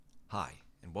Hi,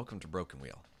 and welcome to Broken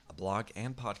Wheel, a blog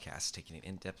and podcast taking an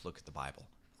in-depth look at the Bible.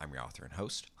 I'm your author and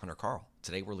host, Hunter Carl.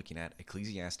 Today we're looking at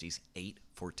Ecclesiastes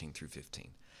 8:14 through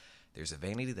 15. There's a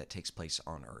vanity that takes place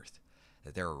on earth,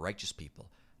 that there are righteous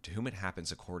people, to whom it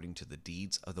happens according to the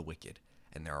deeds of the wicked,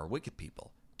 and there are wicked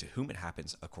people, to whom it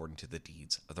happens according to the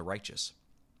deeds of the righteous.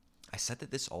 I said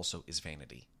that this also is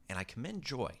vanity, and I commend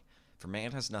joy, for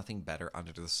man has nothing better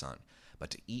under the sun, but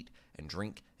to eat and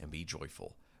drink and be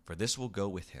joyful, for this will go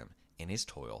with him in his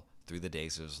toil through the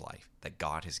days of his life that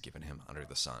God has given him under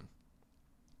the sun.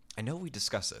 I know we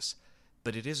discuss this,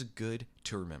 but it is good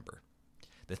to remember.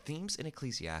 The themes in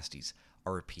Ecclesiastes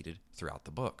are repeated throughout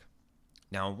the book.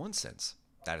 Now, in one sense,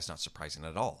 that is not surprising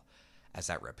at all, as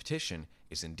that repetition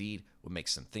is indeed what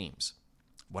makes them themes.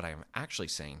 What I am actually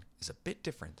saying is a bit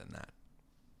different than that.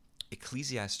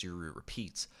 Ecclesiastes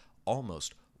repeats,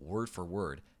 almost word for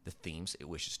word, the themes it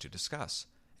wishes to discuss.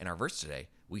 In our verse today,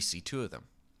 we see two of them.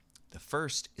 The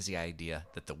first is the idea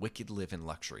that the wicked live in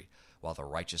luxury, while the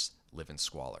righteous live in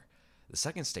squalor. The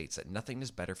second states that nothing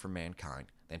is better for mankind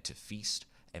than to feast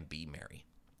and be merry.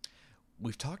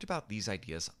 We've talked about these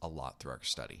ideas a lot through our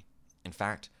study. In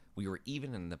fact, we were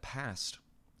even in the past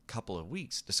couple of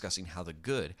weeks discussing how the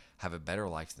good have a better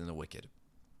life than the wicked.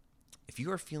 If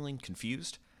you are feeling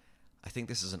confused, I think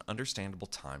this is an understandable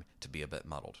time to be a bit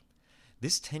muddled.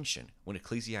 This tension, when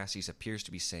Ecclesiastes appears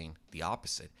to be saying the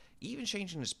opposite, even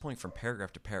changing its point from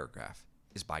paragraph to paragraph,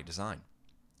 is by design.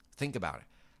 Think about it.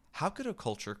 How could a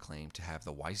culture claim to have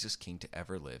the wisest king to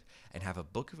ever live and have a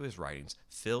book of his writings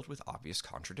filled with obvious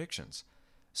contradictions?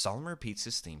 Solomon repeats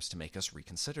his themes to make us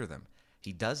reconsider them.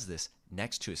 He does this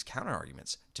next to his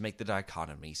counterarguments to make the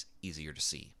dichotomies easier to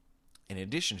see. In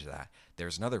addition to that, there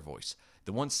is another voice,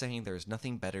 the one saying there is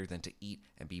nothing better than to eat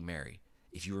and be merry.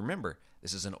 If you remember,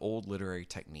 this is an old literary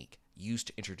technique used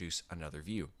to introduce another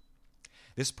view.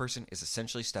 This person is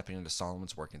essentially stepping into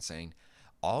Solomon's work and saying,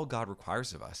 all God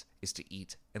requires of us is to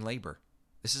eat and labor.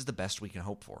 This is the best we can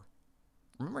hope for.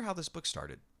 Remember how this book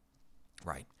started?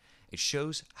 Right. It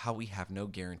shows how we have no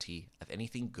guarantee of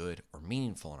anything good or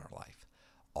meaningful in our life.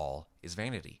 All is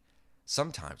vanity.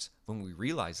 Sometimes, when we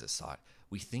realize this thought,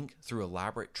 we think through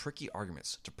elaborate, tricky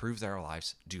arguments to prove that our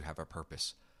lives do have a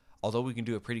purpose. Although we can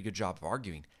do a pretty good job of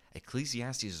arguing,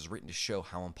 Ecclesiastes is written to show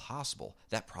how impossible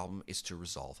that problem is to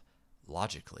resolve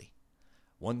logically.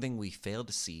 One thing we fail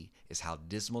to see is how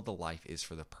dismal the life is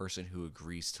for the person who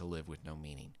agrees to live with no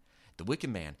meaning. The wicked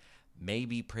man may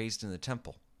be praised in the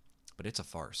temple, but it's a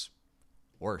farce.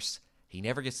 Worse, he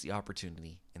never gets the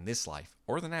opportunity in this life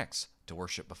or the next to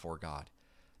worship before God.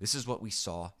 This is what we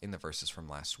saw in the verses from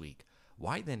last week.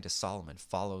 Why then does Solomon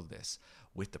follow this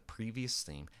with the previous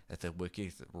theme that the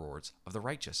wicked rewards of the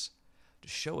righteous? To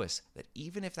show us that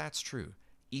even if that's true,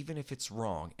 even if it's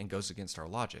wrong and goes against our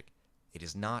logic, it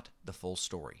is not the full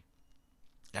story.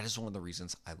 That is one of the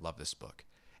reasons I love this book.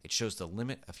 It shows the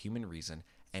limit of human reason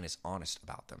and is honest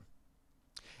about them.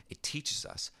 It teaches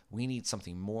us we need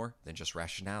something more than just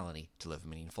rationality to live a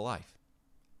meaningful life.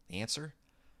 The answer?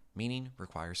 Meaning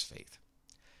requires faith.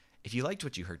 If you liked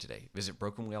what you heard today, visit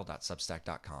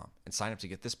brokenwhale.substack.com and sign up to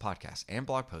get this podcast and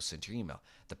blog posts sent to your email.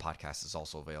 The podcast is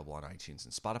also available on iTunes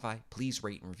and Spotify. Please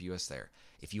rate and review us there.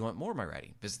 If you want more of my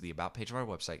writing, visit the About page of our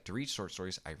website to read short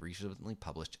stories I've recently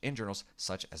published in journals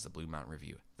such as the Blue Mountain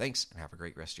Review. Thanks, and have a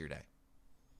great rest of your day.